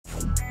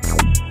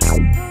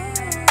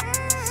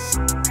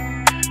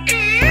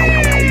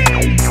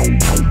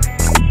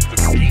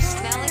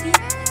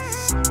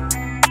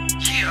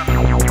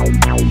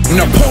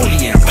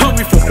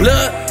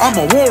I'm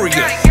a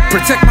warrior.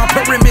 Protect my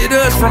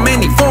perimeters from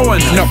any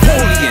foreign.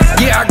 Napoleon,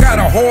 yeah, I got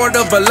a horde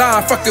of a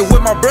line. Fucking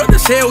with my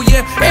brothers, hell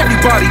yeah,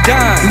 everybody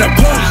dying.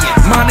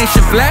 Napoleon, my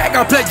nation flag,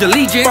 I pledge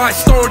allegiance.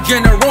 5-star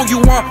general, you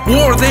want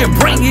war, then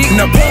bring it.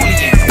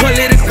 Napoleon,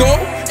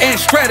 political and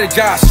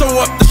strategize. Sew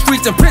up the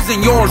streets and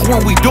prison yards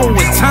when we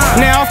doing time.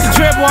 Now off the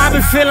dribble, I've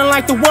been feeling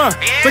like the one.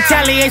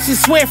 Retaliation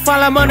swift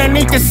while I'm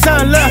underneath the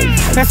sun. Look,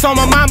 that's on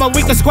my mama.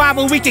 We can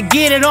squabble, we can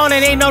get it on.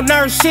 It ain't no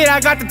nerd shit. I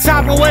got the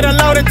topper with a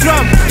loaded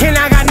drum, and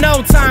I got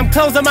no time.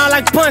 Close them out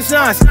like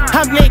punchlines.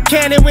 I'm Nick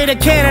Cannon with a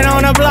cannon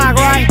on the block,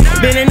 right?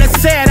 Been in the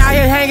set, out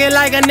here hanging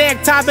like a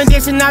necktie, and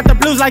dishing out the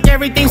blues like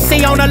everything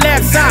see on the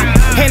left side.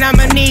 And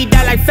I'ma need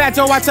that like Fat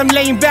Joe, watch him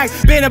lean back.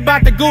 Been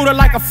about the Gouda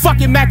like a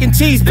fucking mac and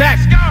cheese back.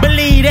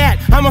 Believe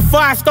that, I'm a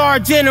 5-star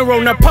general.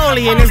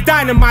 Napoleon is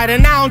dynamite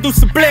and I don't do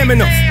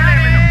subliminals.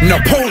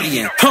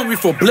 Napoleon, hungry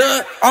for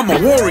blood, I'm a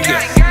warrior.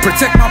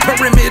 Protect my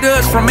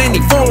perimeters from any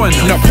foreign.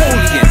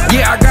 Napoleon,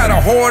 yeah, I got a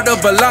horde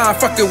of a line.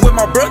 Fucking with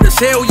my brothers,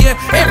 hell yeah,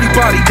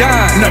 everybody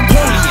dying.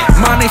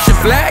 Napoleon, my nation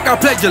flag, I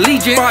pledge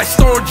allegiance.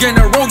 5-star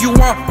general, you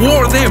want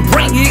war, then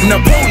bring it.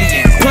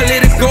 Napoleon,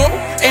 political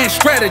and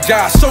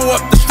strategize. Sew up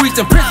the streets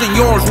and prison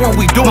yards when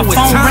we doing time.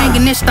 My phone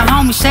ringing, it's the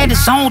homie, said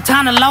it's on,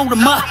 time to load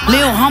them up.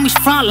 Lil homies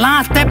front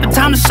line, stepping,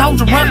 time to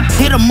soldier up.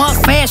 Hit them up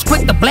fast,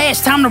 quick to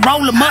blast, time to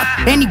roll them up.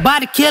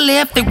 Anybody kill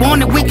it if they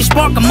want it, we can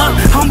spark them up.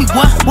 Homie,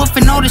 what?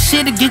 Woofing all this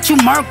shit to get you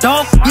murked,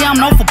 dog. Yeah,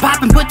 I'm known for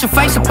popping, put your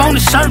face up on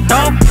the shirt,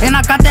 dog. And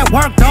I got that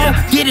work, dog.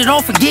 Get it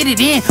off and get it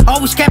in.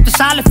 Always kept it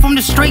solid from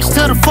the streets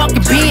to the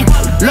fucking pen.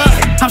 Look,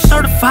 I'm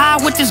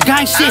certified with this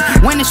gang shit.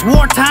 When it's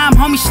wartime,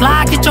 homie,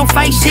 slide, get your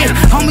face hit.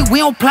 Homie, we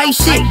don't play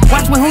shit.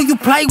 Watch with who you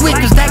play with,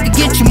 cause that could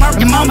get you murked.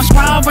 Your mama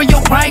cry over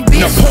your grave,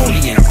 bitch.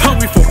 Napoleon,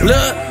 hungry for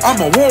blood,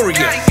 I'm a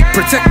warrior.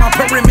 Protect my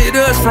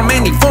perimeters from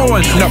any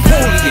foreign.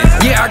 Napoleon,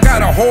 yeah, I got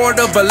a horde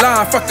of a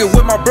line. Fucking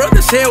with my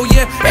brothers, hell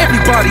yeah,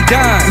 everybody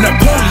dying.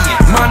 Napoleon,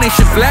 my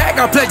nation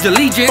flag, I pledge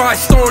allegiance.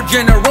 5-star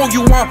general,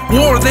 you want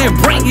war, then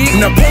bring it.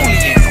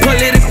 Napoleon,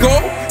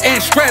 political and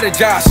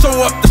strategize. Sew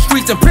up the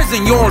streets and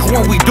prison yards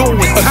when we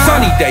doing time. A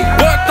sunny day,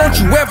 but don't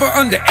you ever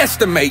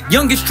underestimate.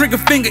 Youngest trigger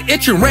finger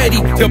itching ready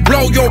to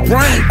blow your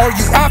brain. Are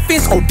you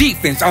offense or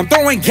defense? I'm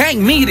throwing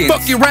gang meetings.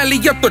 Fuck you, rally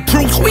up the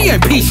troops, we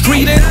ain't peace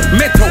treating.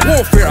 Mental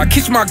warfare, I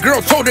kiss my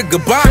girl, told her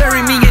goodbye.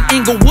 Bury me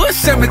in Inglewood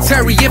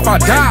Cemetery if I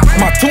die.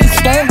 My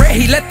tombstone red,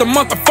 he let the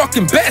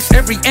motherfucking best.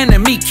 Every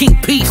enemy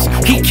keep peace,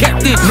 he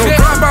kept it. No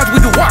drive-bys,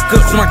 we do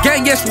walk-ups. My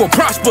gang, yes, will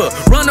prosper.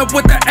 Run up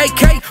with the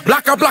AK,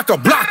 block up, block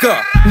up, block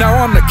up. Now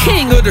I'm the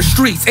king of the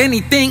streets.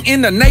 Anything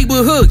in the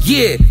neighborhood,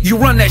 yeah, you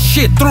run that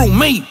shit through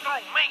me.